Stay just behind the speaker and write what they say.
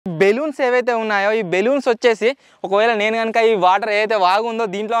Balloons ఏవైతే ఉన్నాయో ఈ బెలూన్స్ వచ్చేసి ఒకవేళ నేను కనుక ఈ వాటర్ ఏదైతే వాగుందో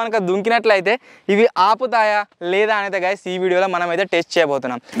దీంట్లో కనుక దుంకినట్లయితే ఇవి ఆపుతాయా లేదా అనేది గైస్ ఈ వీడియోలో మనం అయితే టెస్ట్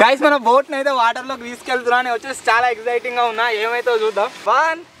చేయబోతున్నాం. గైస్ మన బోట్ని అయితే వాటర్లోకి తీసుకెళ్తున్నాను వచ్చేసి చాలా ఎక్సైటింగ్గా ఉన్నా. ఏమైతే చూద్దాం.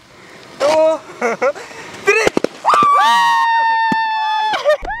 1 2 3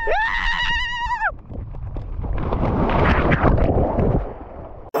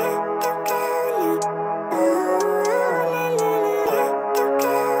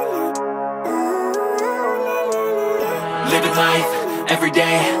 Living life, every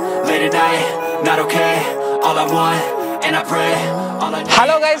day, late at night, not okay, all I want, and I pray, all I need.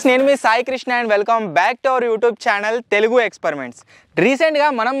 Hello guys, నేను మీ Sai Krishna and welcome back to our YouTube channel Telugu experiments. రీసెంట్గా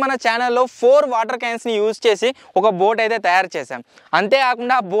మనం మన ఛానల్లో 4 వాటర్ క్యాన్స్ని యూజ్ చేసి ఒక బోట్ అయితే తయారు చేసాం.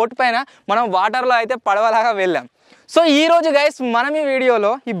 అంతేకాకుండా ఆ బోట్ పైన మనం వాటర్లో అయితే పడవలాగా వెళ్ళాం. సో ఈరోజు గైస్ మనం ఈ వీడియోలో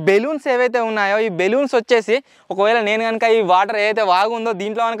ఈ బెలూన్స్ ఏవైతే ఉన్నాయో ఈ బెలూన్స్ వచ్చేసి ఒకవేళ నేను కనుక ఈ వాటర్ ఏదైతే వాగుందో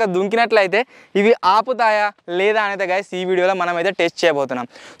దీంట్లో కనుక దుంకినట్లయితే ఇవి ఆపుతాయా లేదా అనేది గైస్ ఈ వీడియోలో మనం అయితే టెస్ట్ చేయబోతున్నాం.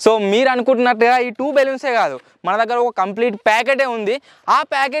 సో మీరు అనుకుంటున్నట్టుగా ఈ 2 బెలూన్సే కాదు, మన దగ్గర ఒక కంప్లీట్ ప్యాకెటే ఉంది. ఆ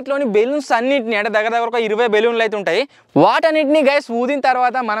ప్యాకెట్లోని బెలూన్స్ అన్నింటినీ అంటే దగ్గర ఒక 20 బెలూన్లు అయితే ఉంటాయి. వాటన్నిటిని గైస్ ఊదిన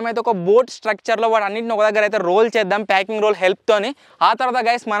తర్వాత మనమైతే ఒక బోట్ స్ట్రక్చర్లో వాటన్నింటిని ఒక దగ్గర అయితే రోల్ చేద్దాం ప్యాకింగ్ రోల్ హెల్ప్తోని. ఆ తర్వాత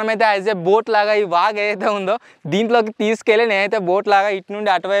గైస్ మనమైతే యాజ్ ఏ బోట్ లాగా ఈ వాగ్ ఏదైతే ఉందో దీంట్లోకి తీసుకెళ్ళి నేనైతే బోట్ లాగా ఇటు నుండి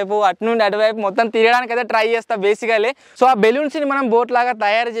అటువైపు మొత్తం తిరగడానికి అయితే ట్రై చేస్తా బేసికల్లీ. సో ఆ బెలూన్స్ని మనం బోట్ లాగా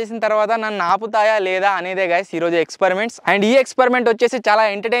తయారు చేసిన తర్వాత నన్ను ఆపుతాయా లేదా అనేదే గైస్ ఈరోజు ఎక్స్పెరిమెంట్స్. అండ్ ఈ ఎక్స్పెరిమెంట్ వచ్చేసి చాలా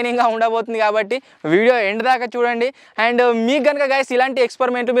ఎంటర్టైనింగ్గా ఉండబోతుంది కాబట్టి వీడియో ఎండ్ దాకా చూడండి. అండ్ మీకు కనుక గైస్ ఇలాంటి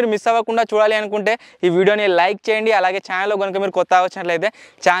ఎక్స్పెరిమెంట్ మీరు మిస్ అవ్వకుండా చూడాలి అనుకుంటే ఈ వీడియోని లైక్ చేయండి. అలాగే ఛానల్లో కనుక మీరు కొత్త వచ్చినట్లయితే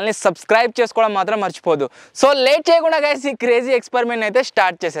ఛానల్ని సబ్స్క్రైబ్ చేసుకోవడం మాత్రం మర్చిపోదు. సో లేట్ చేయకుండా గైస్ ఈ క్రేజీ ఎక్స్పెరిమెంట్ అయితే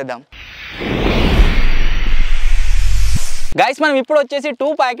స్టార్ట్ చేసేద్దాం. గైస్ మనం ఇప్పుడు వచ్చేసి 2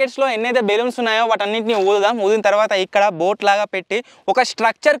 ప్యాకెట్స్లో ఎన్నైతే బెలూన్స్ ఉన్నాయో వాటన్నింటిని ఊదుదాం. ఊదిన తర్వాత ఇక్కడ బోట్ లాగా పెట్టి ఒక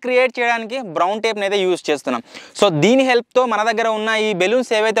స్ట్రక్చర్ క్రియేట్ చేయడానికి బ్రౌన్ టేప్ని అయితే యూజ్ చేస్తున్నాం. సో దీని హెల్ప్తో మన దగ్గర ఉన్న ఈ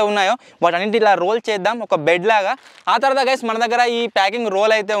బెలూన్స్ ఏవైతే ఉన్నాయో వాటన్నింటి ఇలా రోల్ చేద్దాం ఒక బెడ్ లాగా. ఆ తర్వాత గైస్ మన దగ్గర ఈ ప్యాకింగ్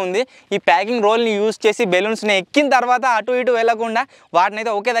రోల్ అయితే ఉంది. ఈ ప్యాకింగ్ రోల్ని యూజ్ చేసి బెలూన్స్ని ఎక్కిన తర్వాత అటు ఇటు వెళ్ళకుండా వాటిని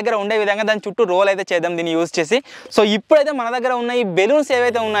అయితే ఒకే దగ్గర ఉండే విధంగా దాని చుట్టూ రోల్ అయితే చేద్దాం దీన్ని యూజ్ చేసి. సో ఇప్పుడైతే మన దగ్గర ఉన్న ఈ బెలూన్స్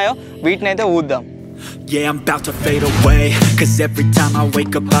ఏవైతే ఉన్నాయో వీటిని అయితే ఊద్దాం. Yeah, I'm about to fade away, cause every time I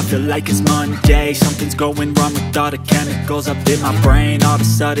wake up I feel like it's Monday. Something's going wrong with all the chemicals up in my brain. All of a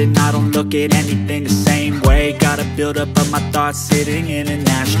sudden I don't look at anything the same way. Gotta build up of my thoughts sitting in an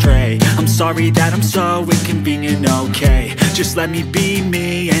ashtray. I'm sorry that I'm so inconvenient, okay. Just let me be me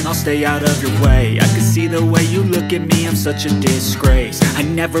and I'll stay out of your way. I can see the way you look at me, I'm such a disgrace. I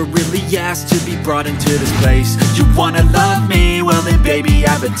never really asked to be brought into this place. You wanna love me? Well then baby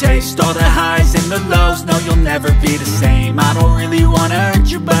have a taste. All the highs and the lows, no you'll never be the same. I don't really wanna hurt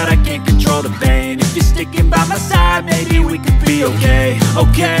you but I can't control the pain. If you're sticking by my side maybe we could be okay.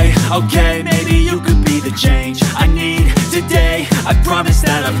 Okay, maybe you could be the change I need today. I promise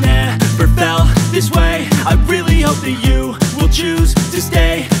that I've never felt this way. I really hope that you will choose to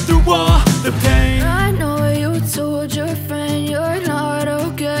stay through all the pain. I know you told your friend you're not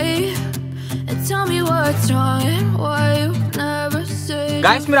okay, and tell me what's wrong and why you never say.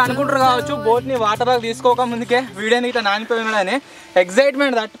 Guys మీరు అనుకుంటారు కావచ్చు బోట్ని వాటర్లోకి తీసుకోక ముందుకే వీడియోని ఇట్లా నానిపోయినాడని.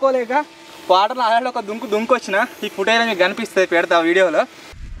 Excitement తట్టుకోలేక వాటర్లో ఆడ ఒక దుంకు వచ్చిన ఈ ఫుటేజ్ మీకు కనిపిస్తుంది, పెడతా వీడియోలో.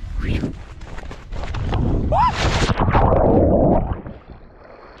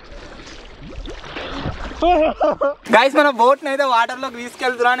 గైస్ మన బోట్ని అయితే వాటర్లోకి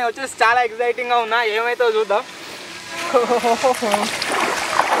తీసుకెళ్తున్నాను వచ్చేసి చాలా ఎక్సైటింగ్గా ఉన్నా. ఏమైతే చూద్దాం.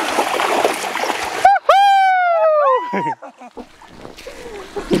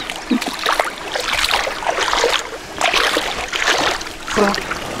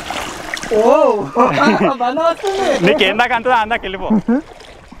 నీకేందాక అంతా అందాక వెళ్ళిపో.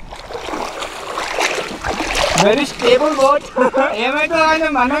 Very stable boat. ఏమైతే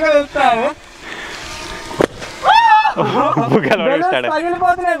మన్నగా వెళ్తాను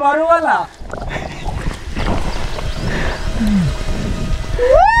పగిలిపోతున్నాయి బరువు వల్ల.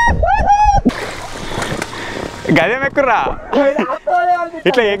 గదేం ఎక్కుర్రా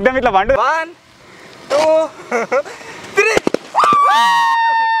ఇట్లా ఎగ్దమ్ ఇట్లా వండు. 1 2 3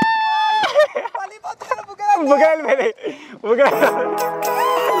 బుగాలు మేరే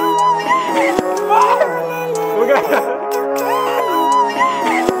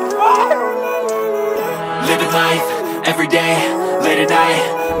Living life, every day, late at night,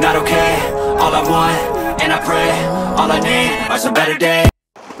 not okay. All I want, and I pray, all I need are some better days.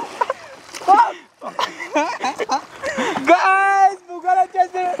 Guys బుగ్గలు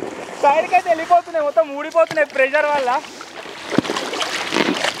వచ్చేసి సైడ్కి అయితే వెళ్ళిపోతున్నాయి, మొత్తం ఊడిపోతున్నాయి ప్రెషర్ వల్ల.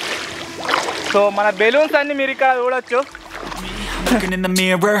 సో మన బెలూన్స్ అన్ని మీరు ఇక్కడ చూడొచ్చు. Looking in the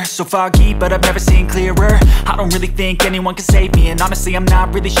mirror, so foggy, but I've never seen clearer. I don't really think anyone can save me, and honestly I'm not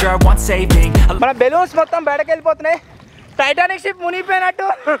really sure I want saving. మన balloons మొత్తం బయటకు వెళ్ళిపోతున్నాయి. Titanic ship మునిగిపోయినట్టు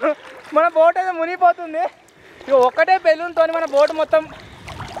మన boat అయితే మునిగిపోతుంది. ఇక ఒక్కటే బెలూన్తో మన బోట్ మొత్తం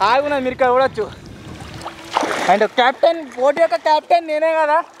ఆగున్నది, మీరు ఇక్కడ చూడొచ్చు. అండ్ కెప్టెన్, బోట్ యొక్క కెప్టెన్ నేనే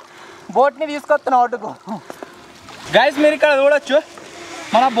కదా, బోట్ని తీసుకొస్తున్నా ఒడ్డుకు. గైస్ మీరు ఇక్కడ చూడొచ్చు,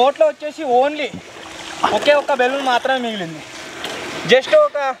 మన బోట్లో వచ్చేసి ఓన్లీ ఒకే ఒక్క బెలూన్ మాత్రమే మిగిలింది. జస్ట్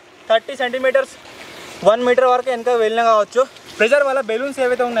ఒక 30 సెంటీమీటర్స్ 1 మీటర్ వరకు వెనక వెళ్ళినా కావచ్చు. ప్రెజర్ వల్ల బెలూన్స్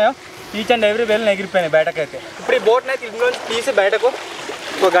ఏవైతే ఉన్నాయో ఈచ్ అండ్ ఎవ్రీ బెలూన్ ఎగిరిపోయినాయి బయటకైతే. ఇప్పుడు ఈ బోట్ని అయితే ఇందులో తీసి బయటకు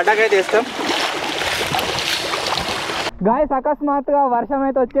ఒక గడ్డకైతే వేస్తాం. గాయస్ అకస్మాత్తుగా వర్షం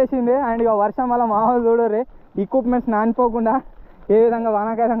అయితే వచ్చేసింది. అండ్ ఇక వర్షం వల్ల మామూలు చూడరు, ఎక్విప్మెంట్స్ నానిపోకుండా ఏ విధంగా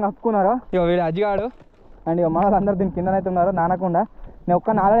వానకాయతం కప్పుకున్నారో. ఇక వీడు అజ్జిగాడు అండ్ ఇక మనలు అందరు దీని కిందనైతే ఉన్నారు నానకుండా. నేను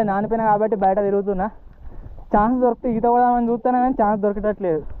ఒక్క ఆల్రెడీ నానిపోయినా కాబట్టి బయట తిరుగుతున్నా. ఛాన్స్ దొరికితే ఈత కూడా మనం చూస్తాను కానీ ఛాన్స్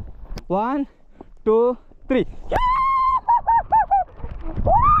దొరికేటట్లేదు. 1 2 3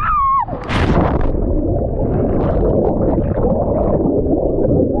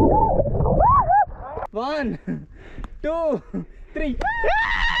 1 2 3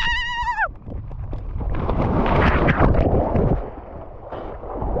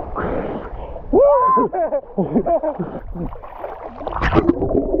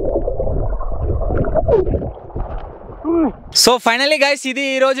 సో ఫైనలీ గైస్ ఇది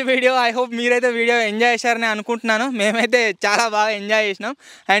ఈరోజు వీడియో. ఐ హోప్ మీరైతే వీడియో ఎంజాయ్ చేశారని అనుకుంటున్నాను. మేమైతే చాలా బాగా ఎంజాయ్ చేసినాం.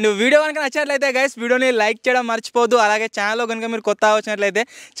 అండ్ వీడియో కనుక నచ్చినట్లయితే గైస్ వీడియోని లైక్ చేయడం మర్చిపోవద్దు. అలాగే ఛానల్లో కనుక మీరు కొత్త వచ్చినట్లయితే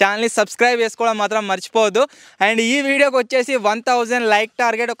ఛానల్ని సబ్స్క్రైబ్ చేసుకోవడం మాత్రం మర్చిపోవద్దు. అండ్ ఈ వీడియోకి వచ్చేసి 1000 లైక్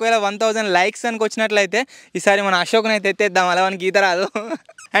టార్గెట్. ఒకవేళ 1000 లైక్స్ అని వచ్చినట్లయితే ఈసారి మన అశోక్ని అయితే ఎత్తేద్దాం, అలా మనకి ఈత రాదు.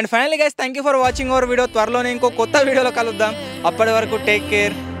 And finally guys thank you for watching our video. త్వరలోనే ఇంకో కొత్త వీడియోలో కలుద్దాం. అప్పటి వరకు take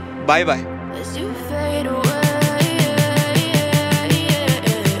care, bye bye. As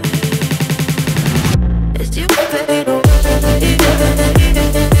you fade away.